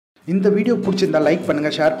இந்த வீடியோ பிடிச்சிருந்தா லைக் பண்ணுங்க,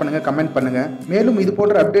 ஷேர் பண்ணுங்க, கமெண்ட் பண்ணுங்க. மேலும் இது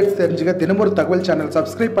போன்ற அப்டேட்ஸ் தெரிஞ்சுக்க தினம் ஒரு தகவல் சேனல்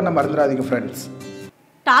சப்ஸ்கிரைப் பண்ண மறந்துடாதீங்க ஃப்ரெண்ட்ஸ்.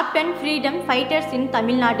 டாப் 10 ஃப்ரீடம் ஃபைட்டர்ஸ் இன்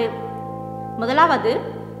தமிழ்நாடு. முதலாவது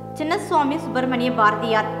சின்னசுவாமி சுப்பிரமணிய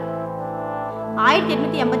பாரதியார்.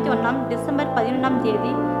 1881 டிசம்பர்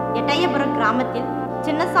 11 எட்டயபுரம் கிராமத்தில்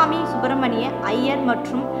சின்னசாமி சுப்பிரமணிய ஐயர்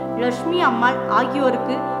மற்றும் லட்சுமி அம்மாள்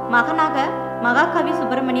ஆகியோருக்கு மகனாக மகாகவி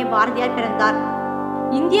சுப்பிரமணிய பாரதியார் பிறந்தார்.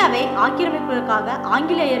 இந்தியாவை ஆக்கிரமிப்பதற்காக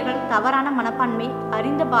ஆங்கிலேயர்கள் தவறான மனப்பான்மை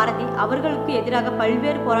அறிந்த பாரதி அவர்களுக்கு எதிராக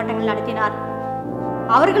பல்வேறு போராட்டங்கள் நடத்தினார்.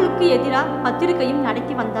 அவர்களுக்கு எதிராக பத்திரிகையும்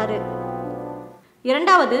நடத்தி வந்தார்.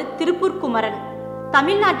 இரண்டாவது திருப்பூர் குமரன்.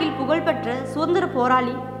 தமிழ்நாட்டில் புகழ்பெற்ற சுதந்திர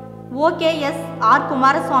போராளி OKSR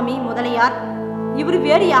குமாரசுவாமி முதலியார். இவர்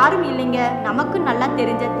வேறு யாரும் இல்லைங்க, நமக்கு நல்லா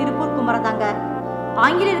தெரிஞ்ச திருப்பூர் குமரன் தாங்க.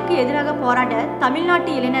 ஆங்கிலேயருக்கு எதிராக போராட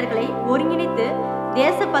தமிழ்நாட்டு இளைஞர்களை ஒருங்கிணைத்து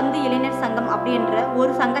தேசபந்து இளைஞர் சங்கம் அப்படின்ற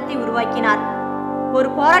ஒரு சங்கத்தை உருவாக்கினார். ஒரு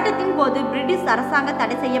போராட்டத்தின் போது பிரிட்டிஷ் அரசாங்க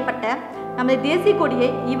தடை செய்யப்பட்ட நமது தேசிய கொடியை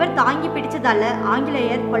இவர் தாங்கி பிடிச்சதால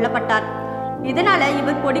ஆங்கிலேயர் கொல்லப்பட்டார். இதனால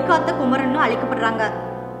இவர் கொடிக்காத்த குமரன்னு அழைக்கப்படுறாங்க.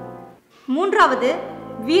 மூன்றாவது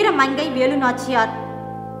வீரமங்கை வேலு நாச்சியார்.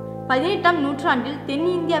 18ஆம் நூற்றாண்டில்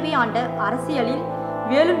தென்னிந்தியாவை ஆண்ட அரசியலில்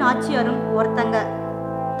வேலு நாச்சியாரும் ஒருத்தங்க.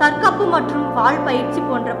 தற்காப்பு மற்றும் வாள் பயிற்சி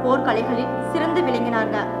போன்ற போர்க்கலைகளில் சிறந்து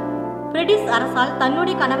விளங்கினாங்க. பிரிட்டிஷ் அரசால்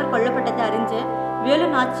தன்னுடைய கணவர் கொல்லப்பட்டதை அறிஞ்ச வேலு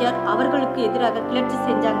நாச்சியார் அவர்களுக்கு எதிராக கிளர்ச்சி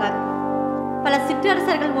செஞ்சாங்க. பல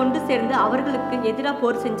சிற்றரசர்கள் ஒன்று சேர்ந்து அவர்களுக்கு எதிராக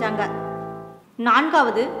போர் செஞ்சாங்க.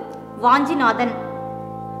 நான்காவது வாஞ்சிநாதன்.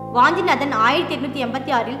 வாஞ்சிநாதன்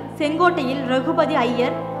 1886 செங்கோட்டையில் ரகுபதி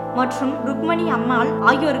ஐயர் மற்றும் ருக்மணி அம்மாள்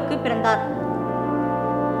ஆகியோருக்கு பிறந்தார்.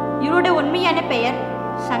 இவருடைய உண்மையான பெயர்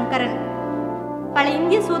சங்கரன். பல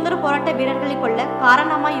இந்திய சுதந்திர போராட்ட வீரர்களை கொல்ல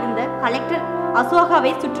காரணமாய் இருந்த கலெக்டர்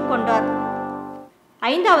அசோகாவை சுற்றி கொண்டார்.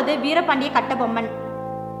 ஐந்தாவது வீரபாண்டிய கட்டபொம்மன்.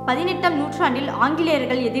 18ஆம் நூற்றாண்டில்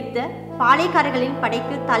ஆங்கிலேயர்கள் எதிர்த்த பாளையக்காரர்களின்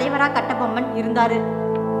படைக்கு தலைவராக கட்டபொம்மன் இருந்தார்.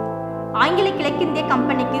 ஆங்கில கிழக்கிந்திய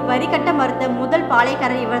கம்பெனிக்கு வரி கட்ட மறுத்த முதல்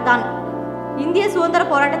பாளையக்காரர் இவர்தான். இந்திய சுதந்திர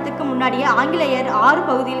போராட்டத்துக்கு முன்னாடியே ஆங்கிலேயர் 6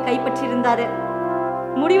 பகுதியில் கைப்பற்றியிருந்தார்.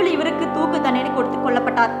 முடிவில் இவருக்கு தூக்கு தண்டனை கொடுத்து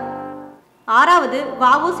கொல்லப்பட்டார். ஆறாவது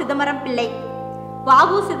வ.உ. சிதம்பரம் பிள்ளை.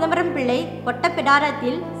 வ.உ. சிதம்பரம் பிள்ளை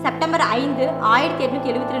ஒட்டப்பிடாரத்தில் செப்டம்பர் 5,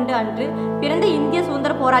 1872 அன்று பிறந்த இந்திய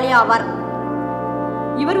சுதந்திர போராளி ஆவார்.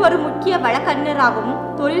 இவர் ஒரு முக்கிய வழக்கறிஞராகவும்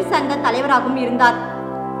தொழிற்சங்க தலைவராகவும் இருந்தார்.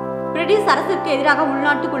 பிரிட்டிஷ் அரசுக்கு எதிராக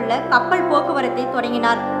உள்நாட்டுக்குள்ள கப்பல் போக்குவரத்தை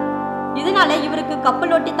தொடங்கினார். இதனால இவருக்கு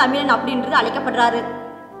கப்பலோட்டி தமிழன் அப்படின்றது அழைக்கப்படுறாரு.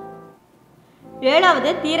 ஏழாவது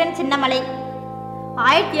தீரன் சின்னமலை.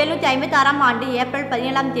 1756ஆம் ஆண்டு ஏப்ரல்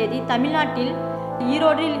 17 தமிழ்நாட்டில்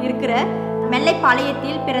ஈரோடில் இருக்கிற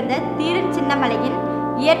மெல்லைப்பாளையத்தில் பிறந்த தீரன் சின்னமலையின்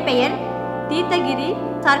இயற்பெயர் தீர்த்தகிரி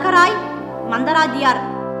சர்க்கராய் மந்தராதியார்.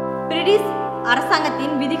 பிரிட்டிஷ்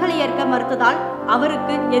அரசாங்கத்தின் விதிகளை ஏற்க மறுத்ததால்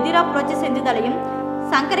அவருக்கு எதிராக புரட்சி செஞ்சதாலையும்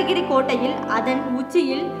சங்கரகிரி கோட்டையில் அதன்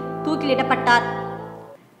உச்சியில் தூக்கிலிடப்பட்டார்.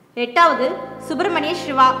 எட்டாவது சுப்பிரமணிய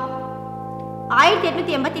சிவா.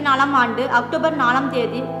 1884ஆம் ஆண்டு அக்டோபர்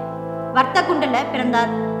 4 வர்த்தகுண்டல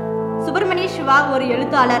பிறந்தார். சுப்பிரமணிய சிவா ஒரு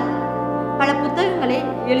எழுத்தாளர். பல புத்தகங்களை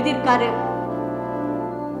எழுதியிருக்காரு.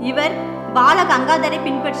 இவர் பால கங்காதரை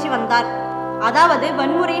பின்பற்றி வந்தார். அதாவது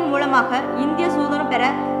வன்முறையின் மூலமாக இந்திய சுதந்திரம் பெற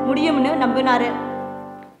முடியும்னு நம்பினாரு.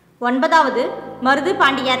 ஒன்பதாவது மருது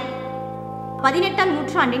பாண்டியர். 18ஆம்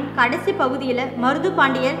நூற்றாண்டின் கடைசி பகுதியில் மருது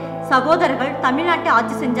பாண்டியர் சகோதரர்கள் தமிழ்நாட்டை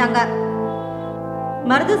ஆட்சி செஞ்சாங்க.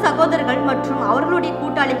 மருது சகோதரர்கள் மற்றும் அவர்களுடைய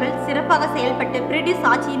கூட்டாளிகள் சிறப்பாக செயல்பட்டு பிரிட்டிஷ்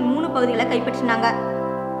ஆட்சியின் 3 பகுதிகளை கைப்பற்றினாங்க.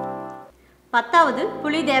 10வது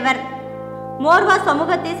புலிதேவர். மோர்வா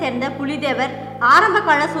சமூகத்தை சேர்ந்த புலிதேவர் ஆரம்ப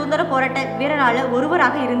கால சுதந்திர போராட்ட வீரரால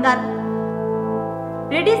ஒருவராக இருந்தார்.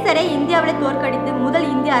 பிரிட்டிஷரை இந்தியாவில் தோற்கடித்து முதல்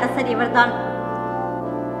இந்திய அரசர் இவர்தான்.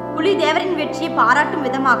 புலிதேவரின் வெற்றியை பாராட்டும்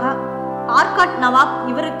விதமாக ஆர்காட் நவாப்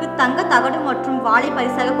இவருக்கு தங்க தகடு மற்றும் வாளை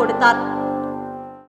பரிசாக கொடுத்தார்.